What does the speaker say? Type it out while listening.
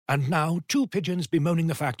And now, two pigeons bemoaning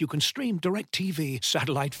the fact you can stream DirecTV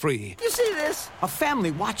satellite-free. You see this? A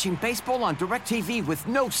family watching baseball on DirecTV with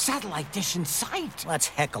no satellite dish in sight. Let's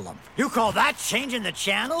heckle them. You call that changing the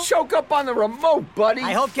channel? Choke up on the remote, buddy.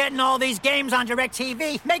 I hope getting all these games on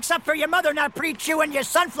DirecTV makes up for your mother not pre-chewing your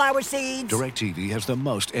sunflower seeds. DirecTV has the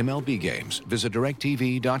most MLB games. Visit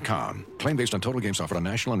DirecTV.com. Claim based on total games offered on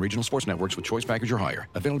national and regional sports networks with choice package or higher.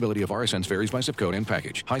 Availability of RSNs varies by zip code and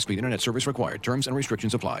package. High-speed internet service required. Terms and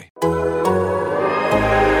restrictions apply.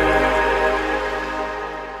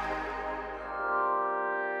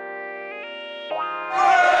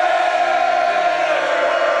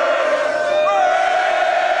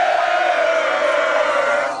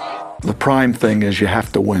 The prime thing is you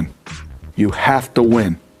have to win. You have to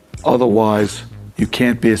win. Otherwise, you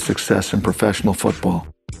can't be a success in professional football.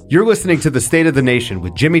 You're listening to The State of the Nation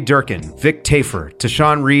with Jimmy Durkin, Vic Tafur,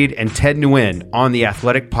 Tashawn Reed, and Ted Nguyen on the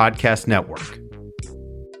Athletic Podcast Network.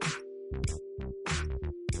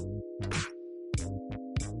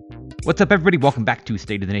 What's up, everybody? Welcome back to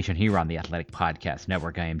State of the Nation here on the Athletic Podcast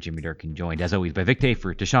Network. I am Jimmy Durkin, joined as always by Vic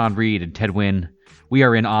Tafur, Tashawn Reed, and Ted Nguyen. We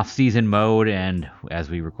are in off-season mode, and as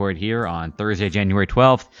we record here on Thursday, January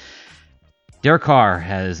 12th, Derek Carr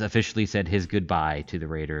has officially said his goodbye to the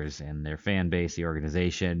Raiders and their fan base, the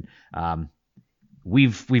organization.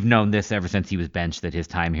 We've known this ever since he was benched, that his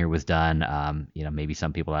time here was done. Maybe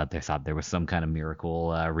some people out there thought there was some kind of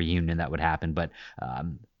miracle reunion that would happen, but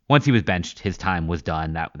once he was benched, his time was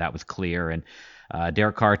done. That was clear. And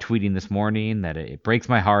Derek Carr tweeting this morning that it breaks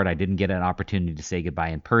my heart I didn't get an opportunity to say goodbye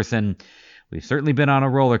in person. We've certainly been on a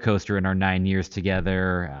roller coaster in our 9 years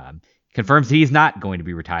together. Confirms he's not going to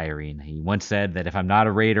be retiring. He once said that if I'm not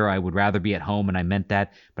a Raider, I would rather be at home, and I meant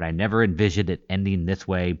that, but I never envisioned it ending this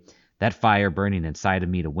way. That fire burning inside of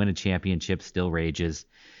me to win a championship still rages,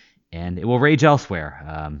 and it will rage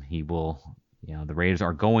elsewhere. The Raiders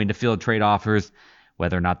are going to field trade offers.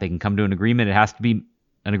 Whether or not they can come to an agreement,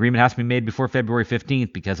 an agreement has to be made before February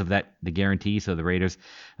 15th because of the guarantee. So the Raiders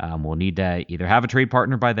will need to either have a trade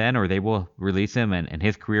partner by then, or they will release him, and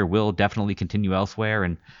his career will definitely continue elsewhere.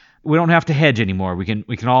 And we don't have to hedge anymore. We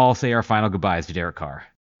can all say our final goodbyes to Derek Carr.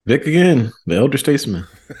 Vic again, the elder statesman.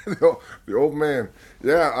 the old man.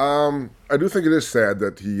 Yeah, I do think it is sad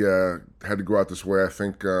that he had to go out this way. I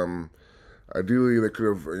think ideally they could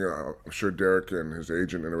have, I'm sure Derek and his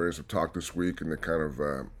agent and the Raiders have talked this week, and they kind of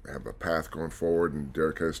have a path going forward, and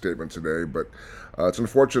Derek had a statement today. But it's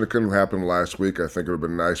unfortunate it couldn't happen last week. I think it would have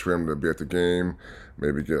been nice for him to be at the game,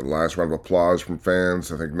 maybe get a last round of applause from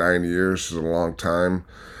fans. I think 9 years is a long time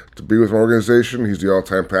to be with an organization. He's the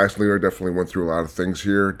all-time passing leader, definitely went through a lot of things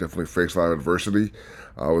here, definitely faced a lot of adversity.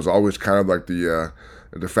 Was always kind of like the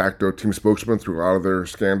de facto team spokesman through a lot of their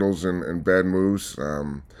scandals and bad moves.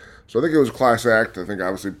 So I think it was a class act. I think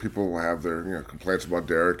obviously people have their complaints about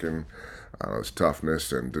Derek and his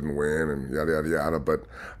toughness and didn't win and yada, yada, yada. But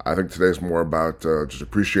I think today's more about just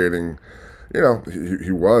appreciating,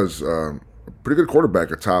 he was a pretty good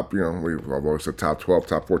quarterback, I've always said top 12,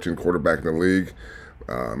 top 14 quarterback in the league.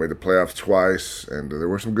 Made the playoffs twice, and there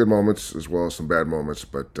were some good moments as well as some bad moments,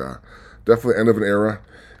 but definitely end of an era.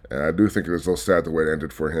 And I do think it was a little sad the way it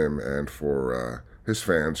ended for him and for his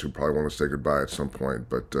fans who probably want to say goodbye at some point.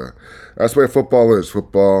 But that's the way football is.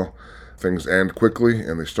 Football, things end quickly,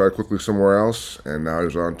 and they start quickly somewhere else, and now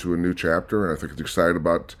he's on to a new chapter, and I think he's excited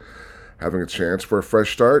about having a chance for a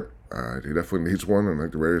fresh start. He definitely needs one, and I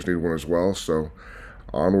think the Raiders need one as well. So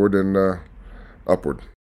onward and upward.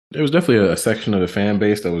 There was definitely a section of the fan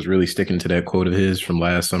base that was really sticking to that quote of his from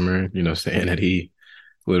last summer, saying that he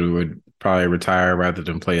would probably retire rather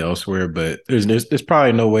than play elsewhere. But there's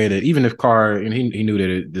probably no way that, even if Carr, and he knew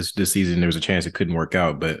that this season there was a chance it couldn't work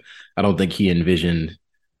out, but I don't think he envisioned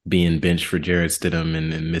being benched for Jarrett Stidham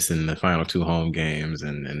and missing the final two home games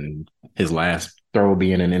and his last throw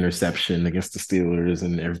being an interception against the Steelers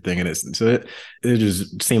and everything. And so it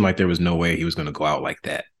just seemed like there was no way he was going to go out like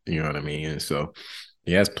that. You know what I mean? And so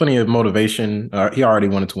he has plenty of motivation. He already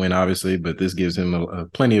wanted to win, obviously, but this gives him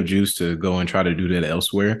plenty of juice to go and try to do that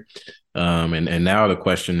elsewhere. And now the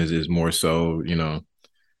question is more so,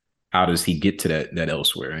 how does he get to that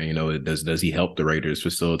elsewhere? Does he help the Raiders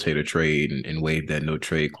facilitate a trade and waive that no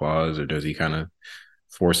trade clause, or does he kind of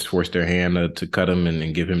force their hand to cut him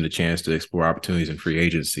and give him the chance to explore opportunities in free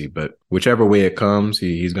agency? But whichever way it comes,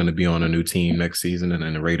 he's going to be on a new team next season,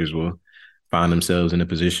 and the Raiders will find themselves in a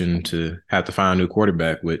position to have to find a new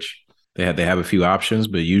quarterback, which they have a few options,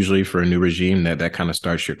 but usually for a new regime, that kind of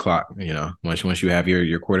starts your clock. Once you have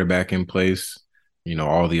your quarterback in place,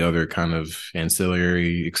 all the other kind of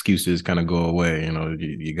ancillary excuses kind of go away.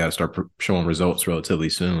 You got to start showing results relatively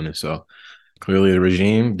soon. And so Clearly, the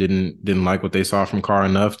regime didn't like what they saw from Carr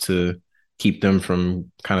enough to keep them from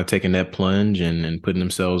kind of taking that plunge and putting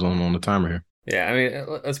themselves on the timer here. Yeah, I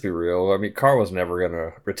mean, let's be real. I mean, Carr was never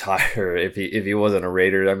gonna retire if he wasn't a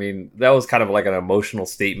Raider. I mean, that was kind of like an emotional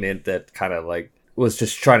statement that kind of like was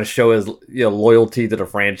just trying to show his loyalty to the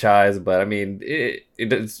franchise. But I mean, it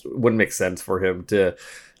wouldn't make sense for him to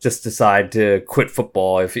just decide to quit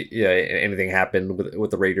football if anything happened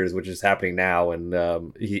with the Raiders, which is happening now,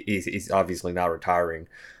 and he's obviously not retiring.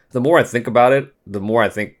 The more I think about it, the more I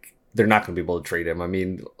think they're not going to be able to trade him. I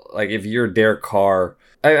mean, like if you're Derek Carr,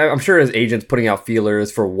 I'm sure his agent's putting out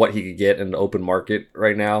feelers for what he could get in the open market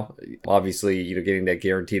right now. Obviously, getting that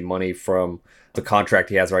guaranteed money from the contract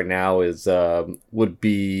he has right now is would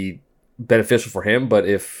be beneficial for him. But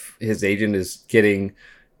if his agent is getting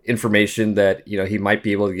information that he might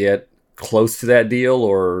be able to get close to that deal,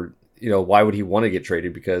 or why would he want to get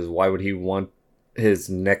traded? Because why would he want his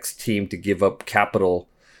next team to give up capital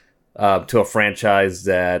to a franchise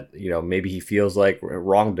that maybe he feels like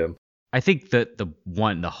wronged him? I think that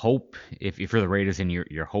the hope, if you're the Raiders and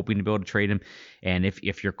you're hoping to be able to trade him, and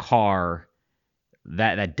if your Carr,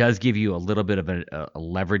 that does give you a little bit of a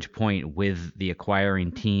leverage point with the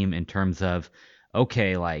acquiring team in terms of,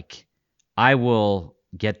 okay, like I will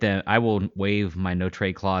waive my no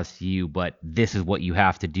trade clause to you, but this is what you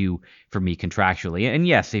have to do for me contractually. And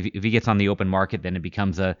yes, if he gets on the open market, then it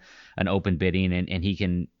becomes an open bidding, and he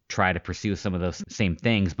can try to pursue some of those same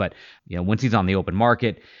things. But once he's on the open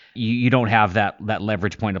market, you don't have that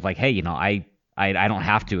leverage point of like, hey, I don't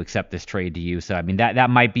have to accept this trade to you. So I mean that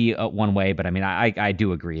might be one way, but I mean I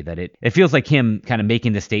do agree that it feels like him kind of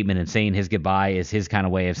making the statement and saying his goodbye is his kind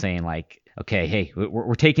of way of saying like, okay, hey,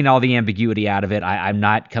 we're taking all the ambiguity out of it. I'm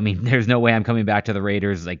not coming. There's no way I'm coming back to the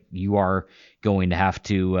Raiders. Like you are going to have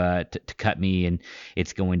to cut me, and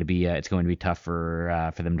it's going to be tough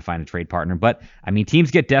for them to find a trade partner. But I mean, teams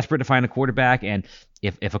get desperate to find a quarterback, and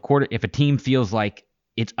if a team feels like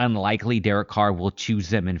it's unlikely Derek Carr will choose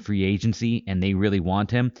them in free agency and they really want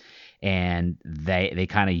him, and they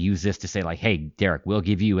kind of use this to say like, hey, Derek, we'll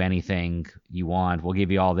give you anything you want. We'll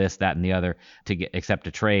give you all this, that, and the other to accept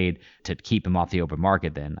a trade to keep him off the open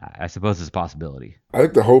market. Then I suppose it's a possibility. I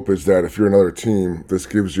think the hope is that if you're another team, this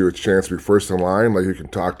gives you a chance to be first in line. Like you can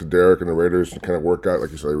talk to Derek and the Raiders and kind of work out,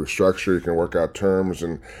 like you said, restructure. You can work out terms,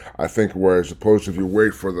 and I think whereas opposed to if you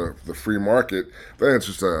wait for the free market, then it's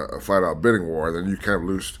just a flat out bidding war. Then you kind of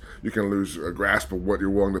lose. You can lose a grasp of what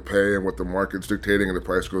you're willing to pay and what the market's dictating, and the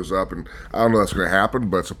price goes up. And I don't know if that's going to happen,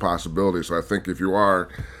 but it's a possibility. So I think if you are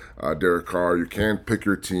Derek Carr, you can pick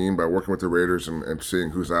your team by working with the Raiders and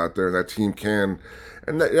seeing who's out there. And that team can,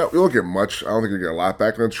 and that, you won't get much. I don't think you'll get a lot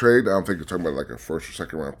back in the trade. I don't think you're talking about like a first or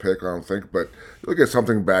second round pick. I don't think, but you'll get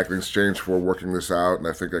something back in exchange for working this out. And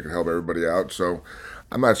I think that can help everybody out. So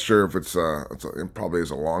I'm not sure if it probably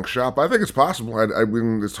is a long shot, but I think it's possible. I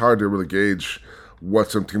mean, it's hard to really gauge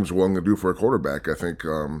what some teams are willing to do for a quarterback. I think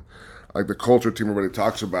like the Colts are a team everybody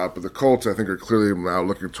talks about, but the Colts I think are clearly now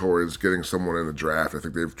looking towards getting someone in the draft. I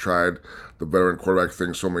think they've tried the veteran quarterback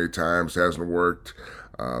thing so many times, it hasn't worked.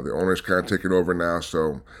 The owner's kind of taking over now,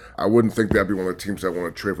 so I wouldn't think that'd be one of the teams that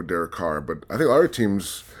want to trade for Derek Carr, but I think other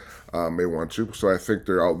teams may want to, so I think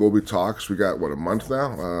there'll be talks. We got, a month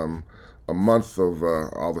now? A month of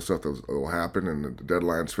all the stuff that will happen, and the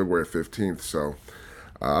deadline's February 15th, so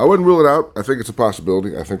I wouldn't rule it out. I think it's a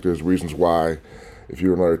possibility. I think there's reasons why, if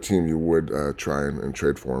you're another team, you would try and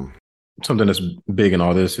trade for him. Something that's big in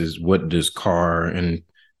all this is what does Carr, and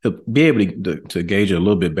he'll be able to gauge it a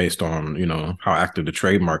little bit based on, how active the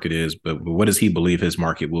trade market is, but what does he believe his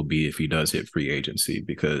market will be if he does hit free agency?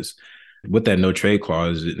 Because with that no trade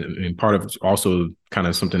clause, and part of it's also kind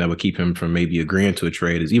of something that would keep him from maybe agreeing to a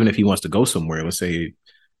trade is even if he wants to go somewhere, let's say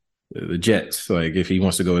the Jets, like if he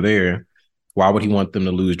wants to go there, why would he want them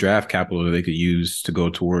to lose draft capital that they could use to go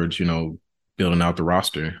towards, building out the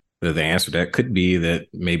roster? The answer to that could be that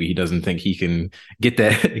maybe he doesn't think he can get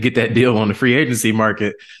that deal on the free agency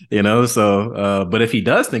market, So, but if he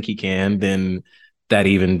does think he can, then that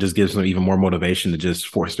even just gives them even more motivation to just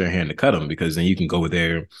force their hand to cut him, because then you can go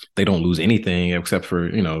there. They don't lose anything except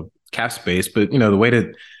for, cap space. But, the way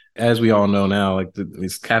that, as we all know now, like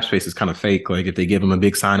this cap space is kind of fake. Like if they give him a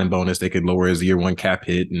big signing bonus, they could lower his year one cap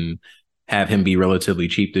hit and have him be relatively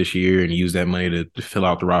cheap this year and use that money to fill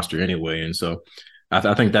out the roster anyway. And so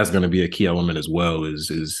I think that's going to be a key element as well,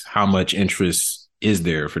 is how much interest is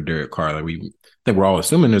there for Derek Carr? Like I think we're all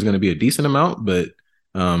assuming there's going to be a decent amount, but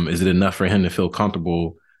is it enough for him to feel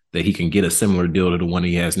comfortable that he can get a similar deal to the one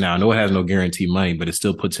he has now? I know it has no guaranteed money, but it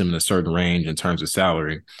still puts him in a certain range in terms of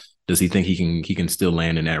salary. Does he think he can still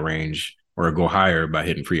land in that range or go higher by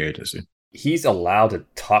hitting free agency? he's allowed to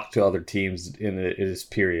talk to other teams in his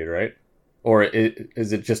period, right? Or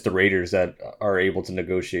is it just the Raiders that are able to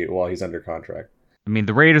negotiate while he's under contract? I mean,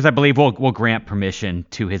 the Raiders, I believe, will grant permission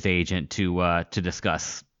to his agent to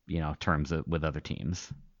discuss, terms with other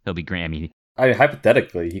teams. He'll be granting.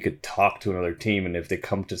 Hypothetically, he could talk to another team, and if they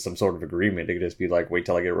come to some sort of agreement, it could just be like, wait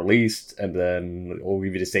till I get released, and then we'll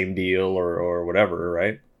give you the same deal or whatever,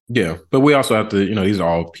 right? Yeah, but we also have to, these are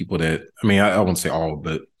all people that, I won't say all,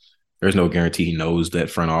 but there's no guarantee he knows that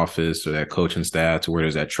front office or that coaching staff to where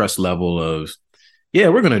there's that trust level of, yeah,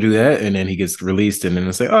 we're going to do that. And then he gets released and then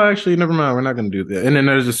they say, oh, actually, never mind. We're not going to do that. And then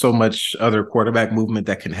there's just so much other quarterback movement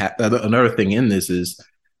that can happen. Another thing in this is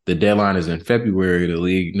the deadline is in February. The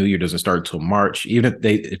league New Year doesn't start until March. Even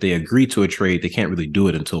if they agree to a trade, they can't really do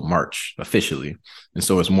it until March officially. And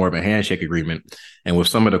so it's more of a handshake agreement. And with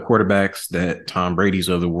some of the quarterbacks that Tom Brady's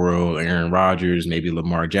of the world, Aaron Rodgers, maybe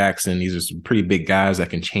Lamar Jackson, these are some pretty big guys that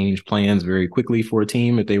can change plans very quickly for a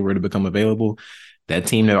team if they were to become available. That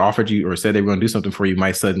team that offered you or said they were going to do something for you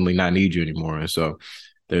might suddenly not need you anymore. And so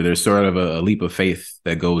there's sort of a leap of faith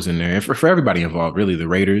that goes in there. And for everybody involved, really, the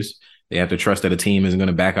Raiders, they have to trust that a team isn't going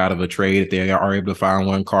to back out of a trade if they are able to find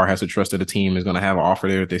one. Carr has to trust that a team is going to have an offer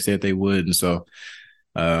there if they said they would. And so,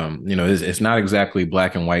 it's not exactly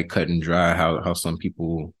black and white, cut and dry how some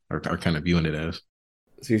people are kind of viewing it as.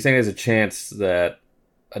 So you're saying there's a chance that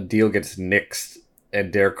a deal gets nixed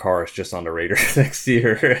and Derek Carr is just on the Raiders next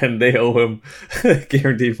year and they owe him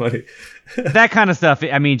guaranteed money. That kind of stuff.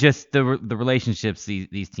 I mean, just the relationships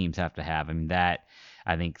these teams have to have. I mean, I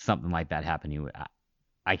think something like that happened.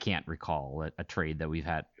 I can't recall a trade that we've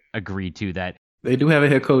had agreed to that. They do have a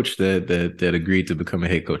head coach that agreed to become a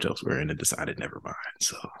head coach elsewhere and then decided never mind.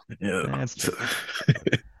 So, yeah. That's true.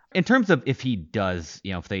 In terms of if he does,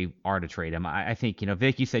 if they are to trade him, I think,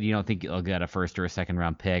 Vic, you said you don't think they'll get a first or a second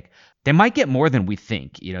round pick. They might get more than we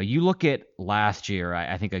think. You look at last year,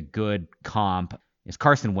 I think a good comp is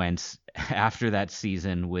Carson Wentz after that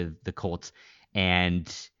season with the Colts,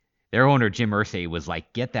 and their owner, Jim Irsay, was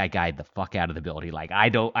like, get that guy the fuck out of the building. Like, I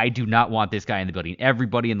do not want this guy in the building.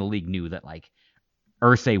 Everybody in the league knew that, like,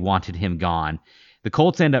 Irsay wanted him gone. The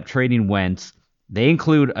Colts end up trading Wentz. They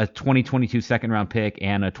include a 2022 second-round pick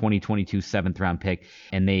and a 2022 seventh-round pick,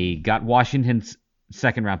 and they got Washington's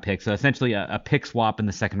second-round pick. So essentially a pick swap in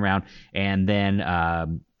the second round, and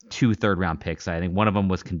then 2 third-round picks. I think one of them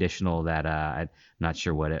was conditional that I'm not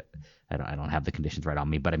sure what it – I don't have the conditions right on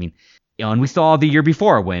me. But, I mean, and we saw the year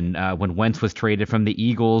before when Wentz was traded from the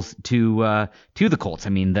Eagles to the Colts. I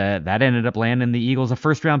mean, that ended up landing the Eagles a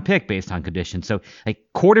first-round pick based on conditions. So, like,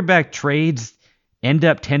 quarterback trades end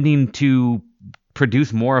up tending to –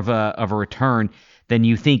 produce more of a return than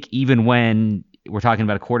you think, even when we're talking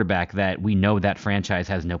about a quarterback that we know that franchise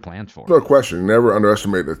has no plans for. No question. Never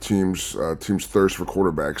underestimate a team's thirst for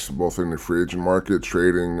quarterbacks, both in the free agent market,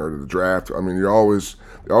 trading, or the draft. I mean, they always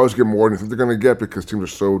get more than you think they're going to get because teams are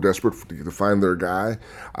so desperate to find their guy.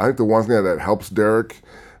 I think the one thing that helps Derek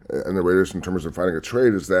and the Raiders in terms of finding a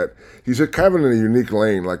trade is that he's kind of in a unique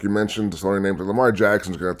lane. Like you mentioned, throwing names like Lamar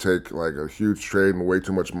Jackson's going to take like a huge trade and way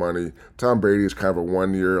too much money. Tom Brady is kind of a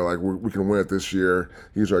 1 year, like we can win it this year.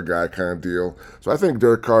 He's our guy kind of deal. So I think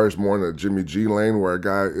Derek Carr is more in the Jimmy G lane where a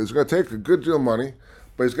guy is going to take a good deal of money,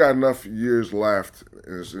 but he's got enough years left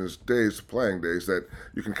in his playing days, that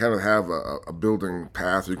you can kind of have a building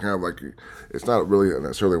path. You can have it's not really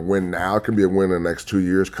necessarily a win now. It can be a win in the next 2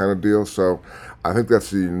 years kind of deal. So I think that's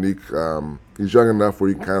the unique. He's young enough where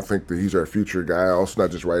you can kind of think that he's our future guy, also not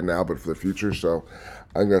just right now, but for the future. So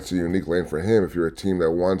I think that's a unique lane for him. If you're a team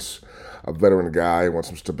that wants a veteran guy, wants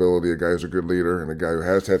some stability, a guy who's a good leader, and a guy who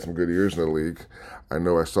has had some good years in the league. I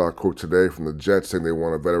know I saw a quote today from the Jets saying they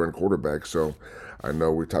want a veteran quarterback. So I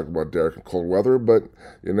know we talked about Derek in cold weather, but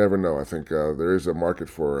you never know. I think there is a market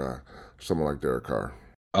for someone like Derek Carr.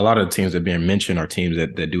 A lot of the teams that are being mentioned are teams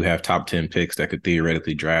that do have top 10 picks that could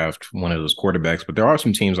theoretically draft one of those quarterbacks. But there are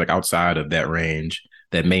some teams like outside of that range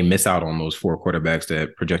that may miss out on those 4 quarterbacks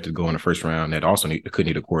that projected to go in the first round that also could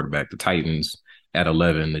need a quarterback. The Titans at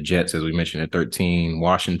 11, the Jets, as we mentioned, at 13,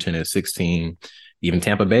 Washington at 16, even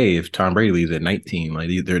Tampa Bay if Tom Brady leaves at 19. Like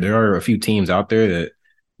there are a few teams out there that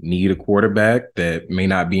need a quarterback that may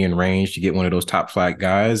not be in range to get one of those top flight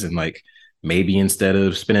guys. And like, maybe instead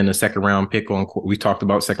of spending a second round pick on, we talked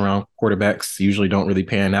about second round quarterbacks usually don't really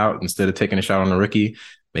pan out. Instead of taking a shot on a rookie,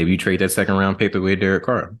 maybe you trade that second round pick away Derek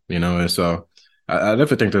Carr, And so I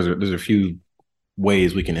definitely think there's a few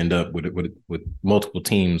ways we can end up with multiple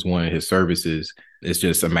teams wanting his services. It's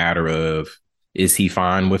just a matter of, is he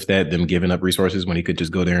fine with that, them giving up resources when he could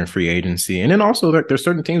just go there in free agency? And then also there's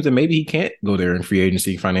certain teams that maybe he can't go there in free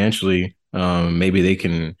agency financially. Maybe they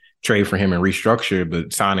can trade for him and restructure,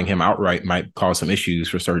 but signing him outright might cause some issues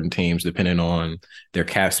for certain teams depending on their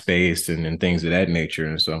cap space and things of that nature.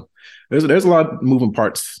 And so there's a lot of moving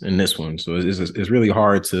parts in this one. So it's really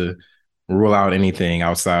hard to rule out anything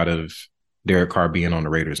outside of Derek Carr being on the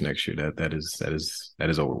Raiders next year. That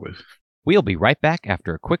is over with. We'll be right back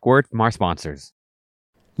after a quick word from our sponsors.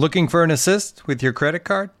 Looking for an assist with your credit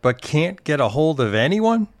card but can't get a hold of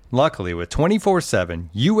anyone? Luckily, with 24/7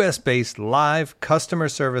 U.S.-based live customer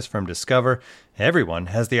service from Discover, everyone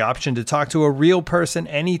has the option to talk to a real person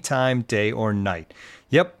anytime, day or night.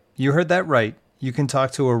 Yep, you heard that right. You can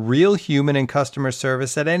talk to a real human in customer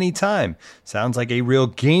service at any time. Sounds like a real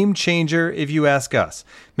game changer if you ask us.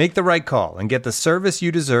 Make the right call and get the service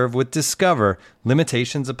you deserve with Discover.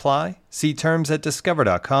 Limitations apply. See terms at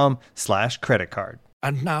discover.com/creditcard.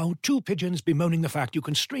 And now, two pigeons bemoaning the fact you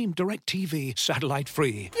can stream DirecTV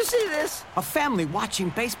satellite-free. You see this? A family watching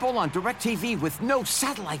baseball on DirecTV with no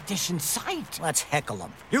satellite dish in sight. Let's heckle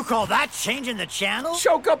them. You call that changing the channel?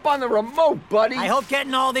 Choke up on the remote, buddy. I hope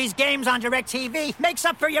getting all these games on DirecTV makes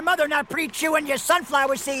up for your mother not pre-chewing your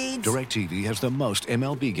sunflower seeds. DirecTV has the most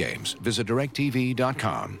MLB games. Visit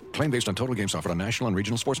DirecTV.com. Claim based on total games offered on national and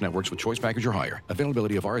regional sports networks with choice package or higher.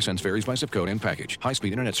 Availability of RSNs varies by zip code and package.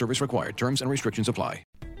 High-speed internet service required. Terms and restrictions apply.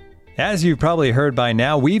 As you've probably heard by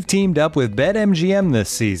now, we've teamed up with BetMGM this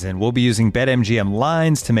season. We'll be using BetMGM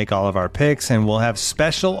lines to make all of our picks, and we'll have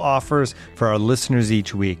special offers for our listeners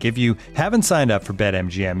each week. If you haven't signed up for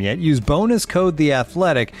BetMGM yet, use bonus code The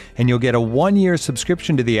Athletic, and you'll get a 1-year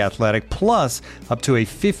subscription to The Athletic, plus up to a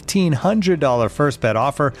 $1,500 first bet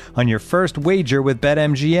offer on your first wager with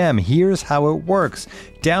BetMGM. Here's how it works.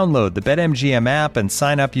 Download the BetMGM app and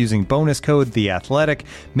sign up using bonus code The Athletic.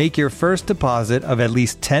 Make your first deposit of at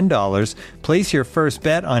least $10. Place your first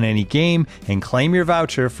bet on any game and claim your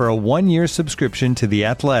voucher for a 1-year subscription to The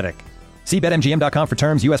Athletic. See BetMGM.com for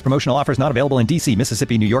terms. U.S. promotional offers not available in D.C.,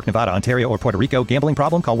 Mississippi, New York, Nevada, Ontario, or Puerto Rico. Gambling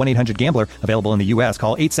problem? Call 1-800-GAMBLER. Available in the U.S.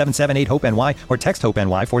 Call 877-8-HOPE-NY or text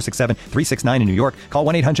HOPE-NY 467-369 in New York. Call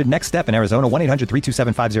 1-800-NEXT-STEP in Arizona.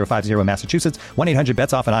 1-800-327-5050 in Massachusetts.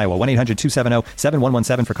 1-800-BETS-OFF in Iowa.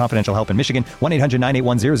 1-800-270-7117 for confidential help in Michigan.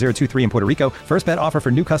 1-800-981-0023 in Puerto Rico. First bet offer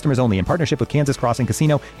for new customers only in partnership with Kansas Crossing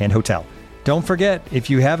Casino and Hotel. Don't forget, if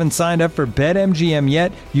you haven't signed up for BetMGM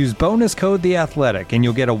yet, use bonus code The Athletic, and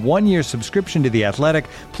you'll get a 1-year subscription to The Athletic,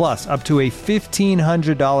 plus up to a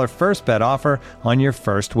 $1,500 first bet offer on your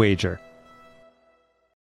first wager.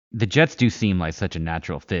 The Jets do seem like such a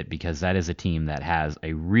natural fit because that is a team that has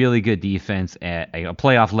a really good defense, a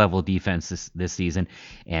playoff level defense this season,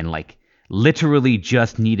 and like literally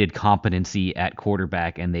just needed competency at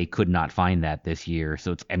quarterback, and they could not find that this year.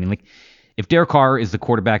 So it's, I mean, like, if Derek Carr is the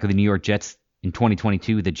quarterback of the New York Jets in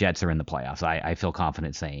 2022, the Jets are in the playoffs. I feel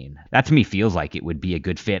confident saying that. To me feels like it would be a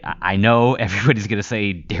good fit. I know everybody's going to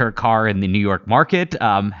say Derek Carr in the New York market.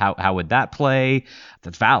 How would that play?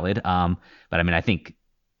 That's valid. But I mean, I think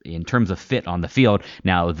in terms of fit on the field,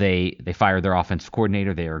 now they fired their offensive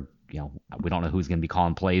coordinator. They're, we don't know who's going to be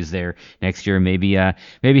calling plays there next year. Maybe him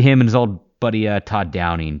and his old buddy Todd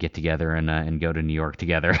Downing get together and go to New York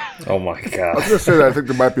together. Oh my God! I was going to say that I think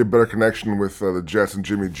there might be a better connection with the Jets and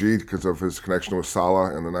Jimmy G because of his connection with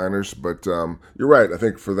Saleh and the Niners. But you're right. I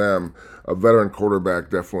think for them, a veteran quarterback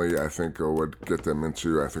definitely, I think, would get them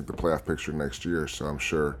into, I think, the playoff picture next year. So I'm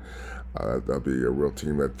sure that'll be a real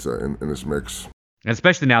team that's in this mix. And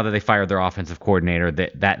especially now that they fired their offensive coordinator,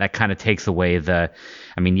 that kind of takes away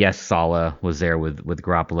yes, Saleh was there with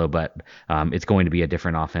Garoppolo, but it's going to be a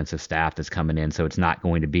different offensive staff that's coming in. So it's not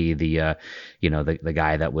going to be the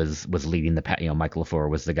guy that was leading Michael LaFleur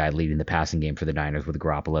was the guy leading the passing game for the Niners with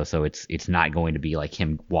Garoppolo. So it's not going to be like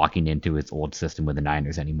him walking into his old system with the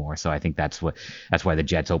Niners anymore. So I think that's why the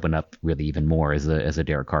Jets open up really even more as a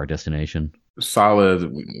Derek Carr destination.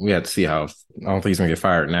 Solid. We have to see how. I don't think he's gonna get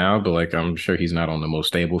fired now, but I'm sure he's not on the most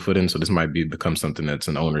stable footing. So this might become something that's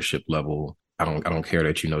an ownership level. I don't care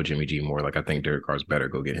that Jimmy G more. I think Derek Carr's better.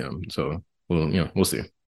 Go get him. So we'll see.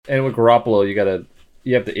 And with Garoppolo,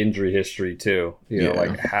 you have the injury history too. I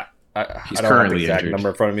don't have the exact number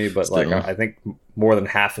in front of me, but still. I think more than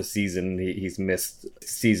half a season he's missed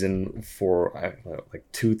season for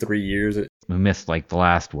 2-3 years. We missed the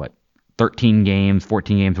last 13 games,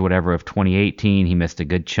 14 games, or whatever of 2018. He missed a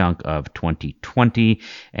good chunk of 2020,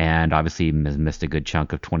 and obviously has missed a good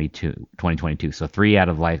chunk of 2022. So 3 out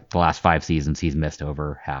of the last 5 seasons, he's missed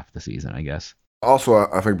over half the season, I guess. Also,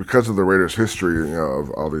 I think because of the Raiders' history,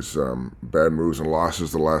 of all these bad moves and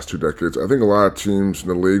losses the last 2 decades, I think a lot of teams in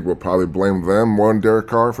the league will probably blame them more than Derek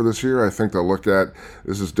Carr for this year. I think they'll look at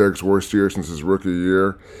this is Derek's worst year since his rookie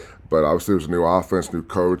year. But obviously, it was a new offense, new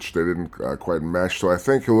coach. They didn't quite mesh. So I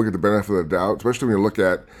think he'll get the benefit of the doubt, especially when you look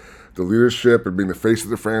at the leadership and being the face of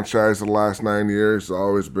the franchise the last 9 years. He's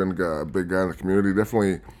always been a big guy in the community.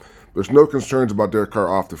 Definitely, there's no concerns about Derek Carr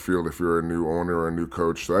off the field if you're a new owner or a new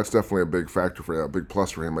coach. So that's definitely a big factor for him, a big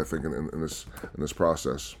plus for him, I think, in this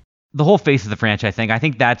process. The whole face of the franchise thing, I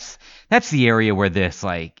think that's the area where this,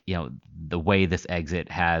 like, you know, the way this exit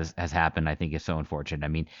has happened, I think is so unfortunate. I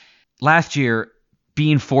mean, last year,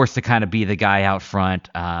 being forced to kind of be the guy out front,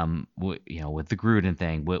 with the Gruden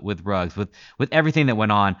thing, with Ruggs, with everything that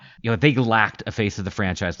went on, they lacked a face of the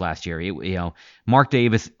franchise last year. Mark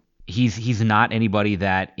Davis, he's not anybody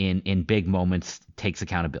that in big moments takes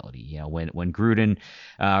accountability. When Gruden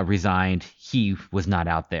resigned, he was not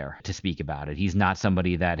out there to speak about it. He's not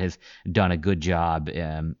somebody that has done a good job,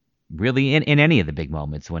 really in any of the big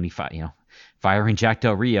moments. When he firing Jack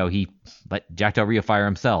Del Rio, he let Jack Del Rio fire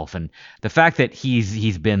himself. And the fact that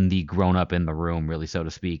he's been the grown-up in the room, really, so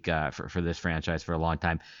to speak, for this franchise for a long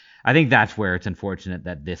time, I think that's where it's unfortunate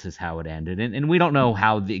that this is how it ended. And we don't know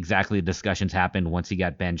how exactly the discussions happened once he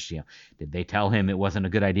got benched. Did they tell him it wasn't a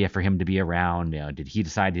good idea for him to be around? Did he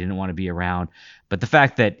decide he didn't want to be around? But the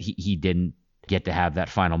fact that he didn't get to have that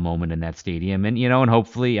final moment in that stadium, and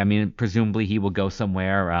hopefully, I mean, presumably he will go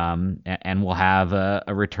somewhere, and we'll have a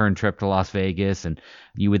return trip to Las Vegas, and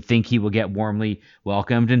you would think he will get warmly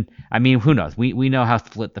welcomed. And I mean, who knows? We know how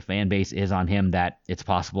split the fan base is on him, that it's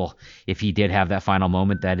possible if he did have that final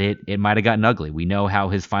moment that it might have gotten ugly. We know how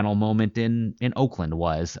his final moment in Oakland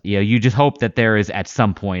was. You just hope that there is at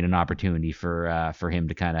some point an opportunity for him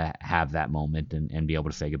to kind of have that moment and be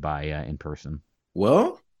able to say goodbye in person.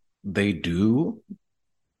 Well, they do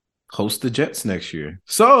host the Jets next year.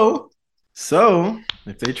 So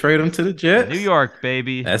if they trade him to the Jets, New York,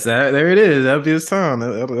 baby. That's that. There it is. That'll be his time.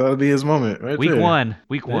 That'll be his moment. Right Week there. one.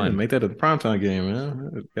 Make that a primetime game,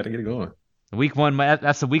 man. Got to get it going. Week one.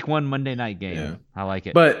 That's the Week 1 Monday night game. Yeah. I like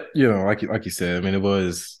it. But like you said, I mean, it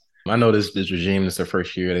was. I know this regime. It's their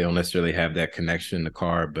first year. They don't necessarily have that connection in the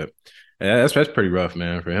car, but that's pretty rough,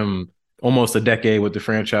 man, for him. Almost a decade with the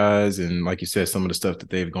franchise, and like you said, some of the stuff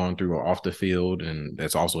that they've gone through are off the field, and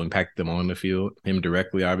that's also impacted them on the field. Him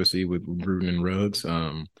directly, obviously, with Gruden and Ruggs.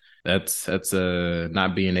 That's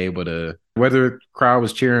not being able to, whether the crowd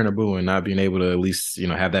was cheering or booing, not being able to at least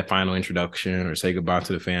have that final introduction or say goodbye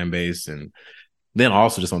to the fan base. And then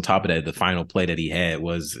also just on top of that, the final play that he had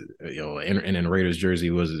was in the Raiders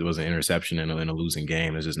jersey was an interception in a losing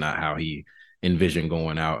game. It's just not how he envisioned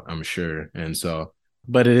going out, I'm sure. And so.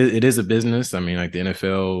 But it is a business. I mean, like the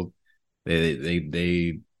NFL,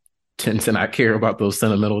 they tend to not care about those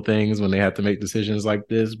sentimental things when they have to make decisions like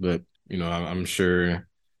this. But I'm sure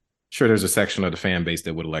there's a section of the fan base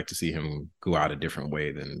that would like to see him go out a different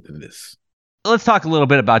way than this. Let's talk a little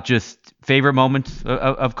bit about just favorite moments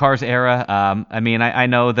of Carr's era. I mean, I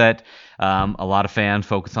know that a lot of fans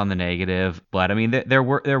focus on the negative, but I mean, there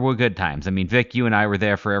were good times. I mean, Vic, you and I were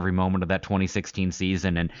there for every moment of that 2016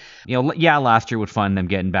 season, and last year was fun, them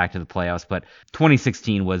getting back to the playoffs, but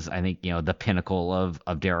 2016 was, I think, the pinnacle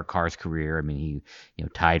of Derek Carr's career. I mean, he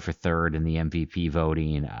tied for third in the MVP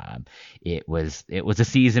voting. It was a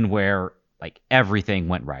season where, like, everything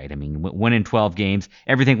went right. I mean, winning 12 games,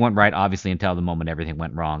 everything went right, obviously, until the moment everything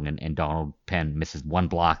went wrong, and Donald Penn misses one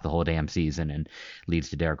block the whole damn season and leads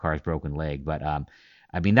to Derek Carr's broken leg. But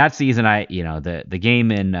I mean, that season, the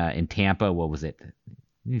game in Tampa, what was it?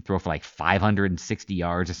 You throw for like 560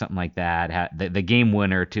 yards or something like that. The game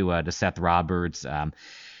winner to Seth Roberts.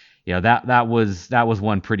 That was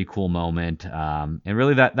one pretty cool moment. And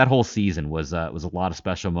really, that whole season was a lot of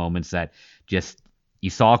special moments that just. You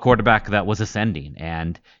saw a quarterback that was ascending,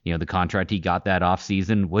 and the contract he got that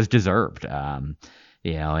offseason was deserved. And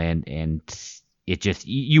it just,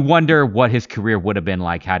 you wonder what his career would have been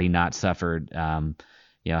like had he not suffered the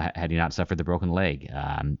broken leg.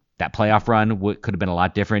 That playoff run could have been a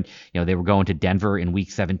lot different. They were going to Denver in Week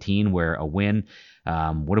 17, where a win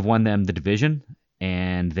would have won them the division,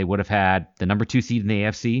 and they would have had the number 2 seed in the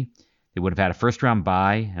AFC. They would have had a first-round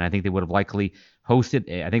bye, and I think they would have likely hosted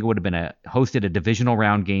a divisional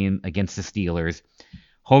round game against the Steelers.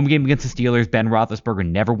 Home game against the Steelers, Ben Roethlisberger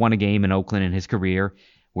never won a game in Oakland in his career,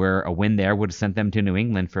 where a win there would have sent them to New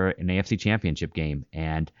England for an AFC Championship game.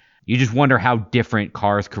 And you just wonder how different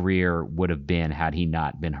Carr's career would have been had he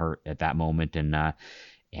not been hurt at that moment, and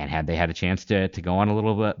had they had a chance to go on a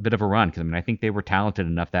little bit of a run. Because, I mean, I think they were talented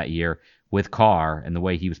enough that year with Carr and the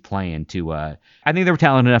way he was playing to I think they were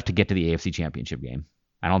talented enough to get to the AFC Championship game.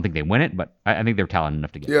 I don't think they win it, but I think they're talented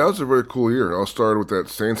enough to get it. Yeah, it was a very cool year. It all started with that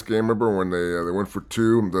Saints game, remember, when they went for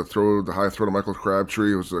 2, the high throw to Michael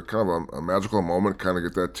Crabtree. It was a kind of a magical moment, kind of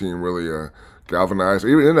get that team really galvanized.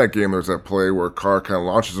 Even in that game, there's that play where Carr kind of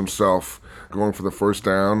launches himself going for the first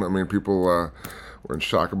down. I mean, people were in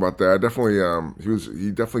shock about that. Definitely,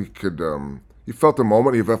 he definitely could. He felt the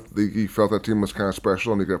moment. He felt that team was kind of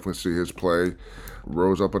special, and you could definitely see his play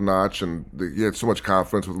rose up a notch. And he had so much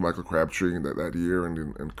confidence with Michael Crabtree that year,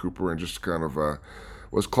 and Cooper, and just kind of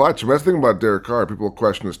was clutch. And that's the thing about Derek Carr. People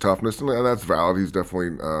question his toughness, and that's valid. He's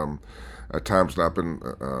definitely at times not been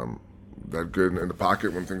that good in the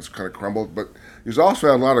pocket when things kind of crumbled. But he's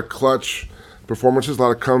also had a lot of clutch performances, a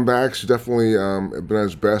lot of comebacks. He's definitely been at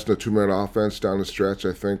his best in a 2-minute offense down the stretch,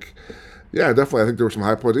 I think. Yeah, definitely. I think there were some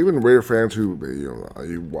high points. Even Raider fans who,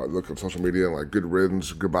 you look on social media and like, good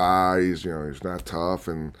riddance, goodbye. He's not tough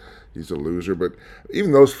and he's a loser. But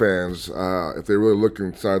even those fans, if they really look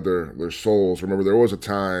inside their souls, remember there was a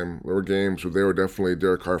time, there were games where they were definitely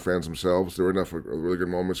Derek Carr fans themselves. There were enough really good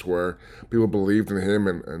moments where people believed in him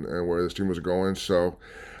and where this team was going. So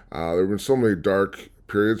there have been so many dark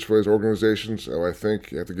periods for his organization. So I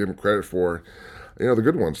think you have to give him credit for the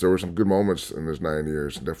good ones. There were some good moments in his 9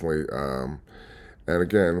 years, definitely. And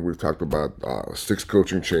again, we've talked about 6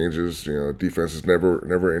 coaching changes. Defense is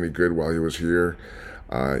never any good while he was here.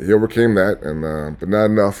 He overcame that, but not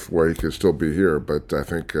enough where he could still be here. But I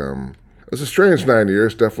think it's a strange 9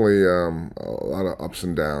 years. Definitely a lot of ups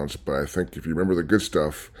and downs. But I think if you remember the good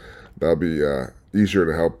stuff, that'll be easier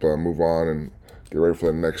to help move on and get ready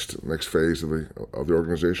for the next phase of the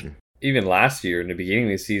organization. Even last year in the beginning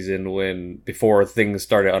of the season, before things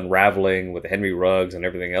started unraveling with Henry Ruggs and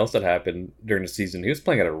everything else that happened during the season, he was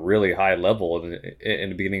playing at a really high level in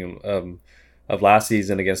the beginning of last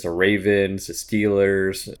season against the Ravens, the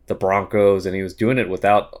Steelers, the Broncos, and he was doing it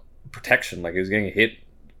without protection. Like, he was getting hit,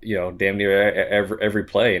 damn near every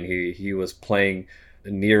play, and he was playing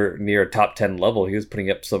near a top 10 level. He was putting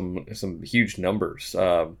up some huge numbers.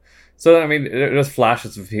 So, I mean, there's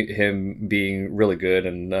flashes of him being really good,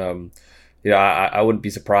 and I wouldn't be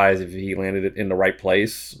surprised if he landed it in the right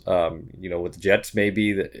place. With the Jets,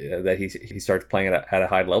 maybe that he starts playing at a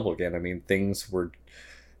high level again. I mean, things were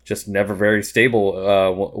just never very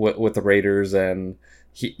stable with the Raiders, and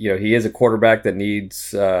he is a quarterback that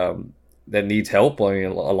needs help. I mean,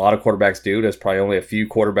 a lot of quarterbacks do. There's probably only a few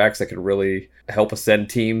quarterbacks that could really help ascend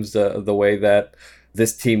teams the way that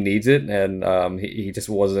this team needs it, and he just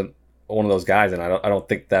wasn't one of those guys, and I don't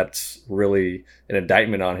think that's really an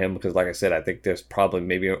indictment on him, because like I said, I think there's probably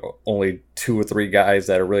maybe only 2 or 3 guys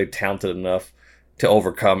that are really talented enough to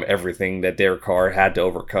overcome everything that Derek Carr had to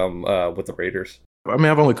overcome with the Raiders. I mean,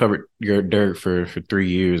 I've only covered Derek for 3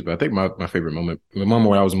 years, but I think my favorite moment, the moment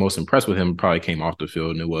where I was most impressed with him, probably came off the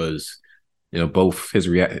field, and it was both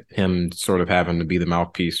him sort of having to be the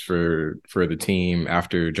mouthpiece for the team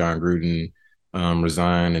after John Gruden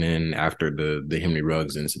resigned, and then after the Henry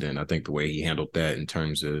Ruggs incident. I think the way he handled that in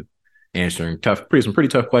terms of answering some pretty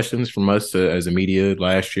tough questions from us as a media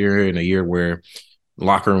last year, in a year where the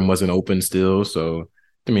locker room wasn't open still. So,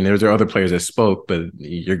 I mean, there are other players that spoke, but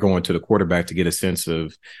you're going to the quarterback to get a sense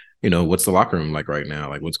of, what's the locker room like right now?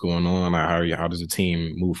 Like, what's going on? How does the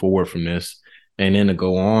team move forward from this? And then to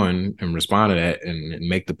go on and respond to that and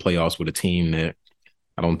make the playoffs with a team that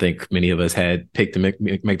I don't think many of us had picked to make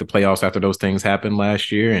the playoffs after those things happened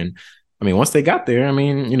last year. And I mean, once they got there, I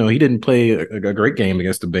mean, he didn't play a great game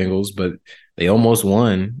against the Bengals, but they almost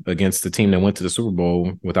won against the team that went to the Super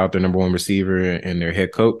Bowl without their number 1 receiver and their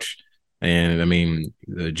head coach. And I mean,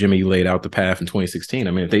 Jimmy laid out the path in 2016.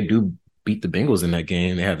 I mean, if they do beat the Bengals in that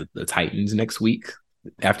game, they have the Titans next week.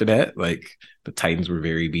 After that, like, the Titans were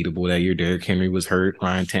very beatable that year. Derrick Henry was hurt.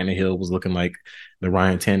 Ryan Tannehill was looking like the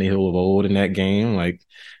Ryan Tannehill of old in that game. Like,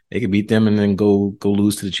 they could beat them and then go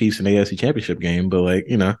lose to the Chiefs in the AFC Championship game. But, like,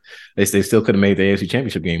 they still could have made the AFC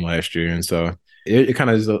Championship game last year. And so it kind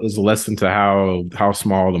of is a lesson to how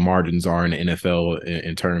small the margins are in the NFL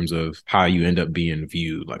in terms of how you end up being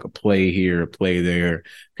viewed. Like, a play here, a play there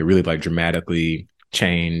could really, like, dramatically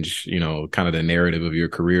change, kind of the narrative of your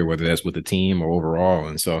career, whether that's with the team or overall.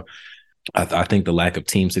 And so I think the lack of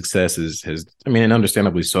team success has, I mean, and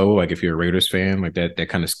understandably so, like, if you're a Raiders fan, like, that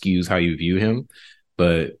kind of skews how you view him.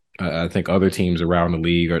 But I think other teams around the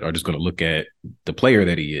league are just going to look at the player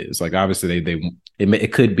that he is. Like, obviously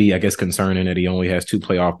it could be, I guess, concerning that he only has 2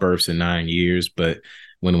 playoff berths in 9 years, but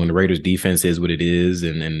when the Raiders defense is what it is,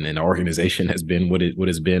 and the organization has been what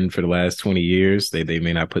it's been for the last 20 years, they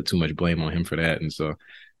may not put too much blame on him for that. And so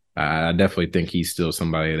I definitely think he's still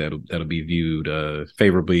somebody that'll be viewed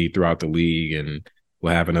favorably throughout the league, and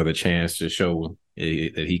will have another chance to show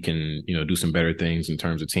that he can, do some better things in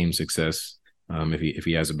terms of team success if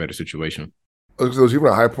he has a better situation. There was even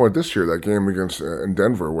a high point this year, that game against in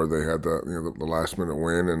Denver, where they had the last minute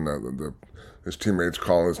win, and his teammates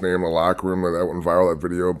calling his name in the locker room. That went viral, that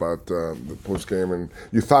video about the post game, and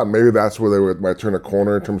you thought maybe that's where they might turn a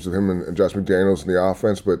corner in terms of him and Josh McDaniels in the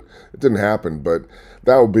offense, but it didn't happen. But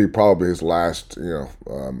that would be probably his last,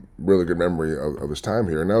 really good memory of his time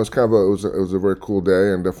here. And that was kind of it was a very cool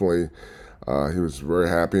day, and definitely he was very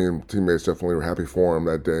happy, and teammates definitely were happy for him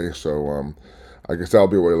that day. So I guess that'll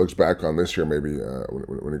be what he looks back on this year, maybe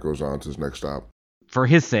when he goes on to his next stop. For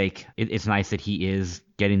his sake, it's nice that he is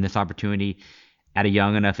getting this opportunity at a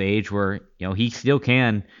young enough age where, he still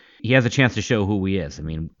can. He has a chance to show who he is. I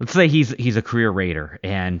mean, let's say he's a career Raider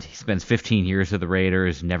and he spends 15 years with the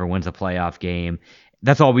Raiders, never wins a playoff game.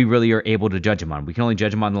 That's all we really are able to judge him on. We can only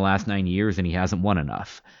judge him on the last 9 years, and he hasn't won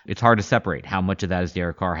enough. It's hard to separate how much of that is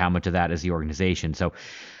Derek Carr, how much of that is the organization. So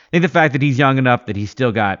I think the fact that he's young enough that he's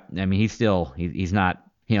still got, he's not,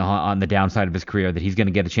 on the downside of his career, that he's going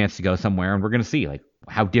to get a chance to go somewhere, and we're going to see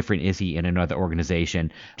how different is he in another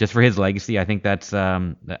organization. Just for his legacy, I think that's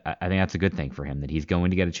a good thing for him, that he's going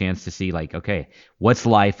to get a chance to see okay, what's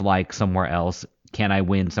life like somewhere else? Can I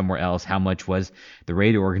win somewhere else? How much was the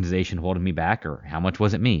Raider organization holding me back, or how much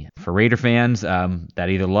was it me? For Raider fans that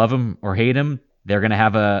either love him or hate him, they're going to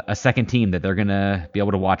have a second team that they're going to be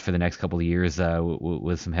able to watch for the next couple of years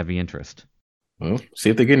with some heavy interest. Well, see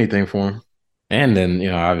if they get anything for him. And then,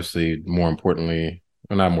 obviously, more importantly,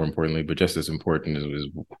 well, not more importantly, but just as important is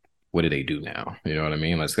what do they do now? You know what I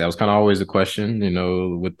mean? That was kind of always the question,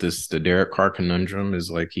 with the Derek Carr conundrum is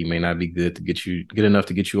he may not be good to get enough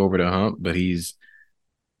to get you over the hump, but he's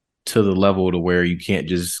to the level to where you can't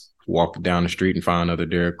just walk down the street and find another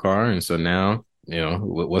Derek Carr. And so now,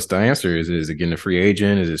 what's the answer? Is it getting a free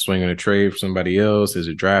agent? Is it swinging a trade for somebody else? Is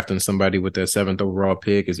it drafting somebody with that 7th overall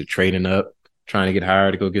pick? Is it trading up, trying to get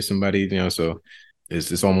hired to go get somebody? So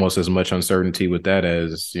it's almost as much uncertainty with that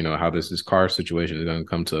as, how this Carr situation is going to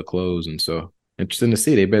come to a close. And so interesting to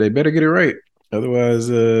see. They better get it right. Otherwise,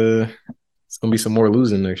 it's going to be some more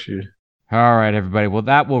losing next year. All right, everybody. Well,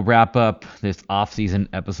 that will wrap up this off-season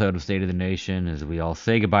episode of State of the Nation as we all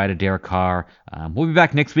say goodbye to Derek Carr. We'll be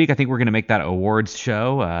back next week. I think we're going to make that awards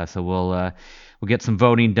show. So we'll get some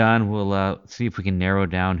voting done. We'll see if we can narrow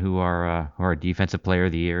down who our defensive player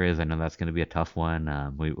of the year is. I know that's going to be a tough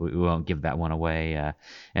one. We won't give that one away.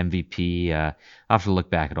 MVP. I'll have to look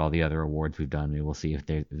back at all the other awards we've done. We'll see if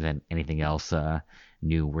there's anything else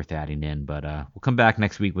new worth adding in. But we'll come back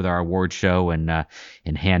next week with our award show and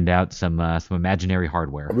hand out some imaginary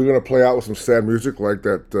hardware. Are we going to play out with some sad music like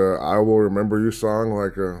that I Will Remember You song,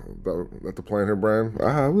 that they're playing here, Brian?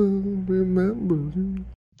 I will remember you.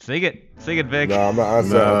 Sing it, Vic. No, I'm not.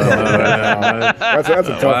 That's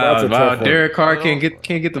a tough one. Derek Carr can't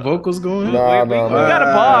get the vocals going. We got a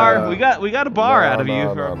bar. We got a bar out of you.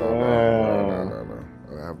 No.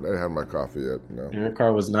 I haven't had my coffee yet. No. Derek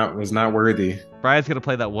Carr was not worthy. Brian's gonna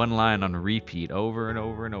play that one line on repeat over and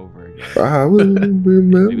over and over again. I will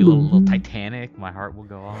remember. Maybe a little Titanic. My heart will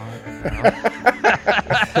go on.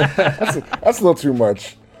 That's a little too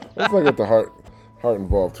much. Let's not get the heart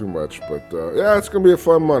involved too much, but it's gonna be a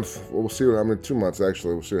fun month. We'll see. 2 months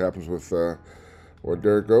actually. We'll see what happens with where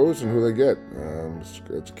Derek goes and who they get.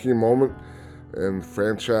 It's a key moment in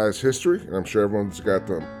franchise history, and I'm sure everyone's got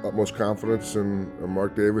the utmost confidence in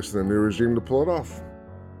Mark Davis and the new regime to pull it off.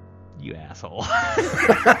 You asshole.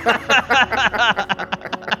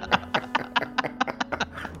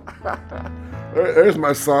 There's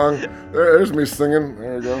my song. There's me singing.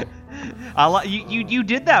 There we go. You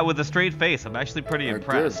did that with a straight face. I'm actually pretty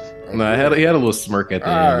impressed. No, he had a little smirk at the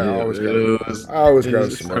end. I always got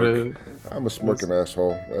a smirk. I'm a smirking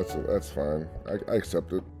asshole. That's fine. I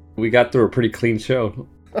accept it. We got through a pretty clean show.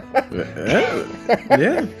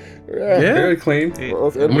 Yeah. Very clean.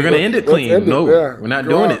 And we're gonna end it clean. We're not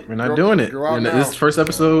doing it. We're not doing it. This first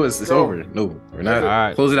episode is over. No, we're not. All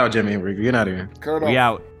right. Close it out, Jimmy. We're getting out of here. We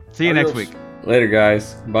out. See you next week. Later,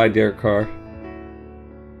 guys. Bye, Derek Carr.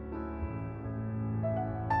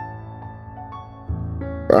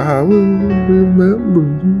 I will remember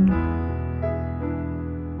you.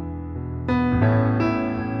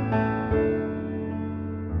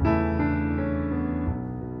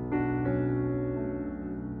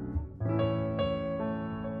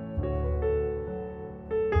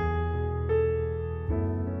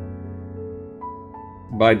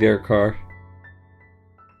 Bye, Derek Carr.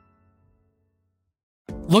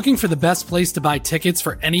 Looking for the best place to buy tickets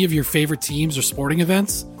for any of your favorite teams or sporting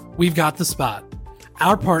events? We've got the spot.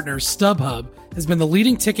 Our partner, StubHub, has been the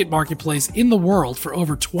leading ticket marketplace in the world for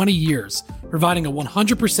over 20 years, providing a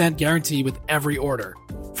 100% guarantee with every order.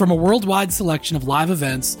 From a worldwide selection of live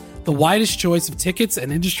events the widest choice of tickets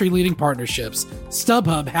and industry-leading partnerships,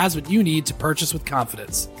 StubHub has what you need to purchase with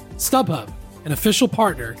confidence. StubHub, an official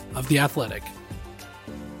partner of The Athletic.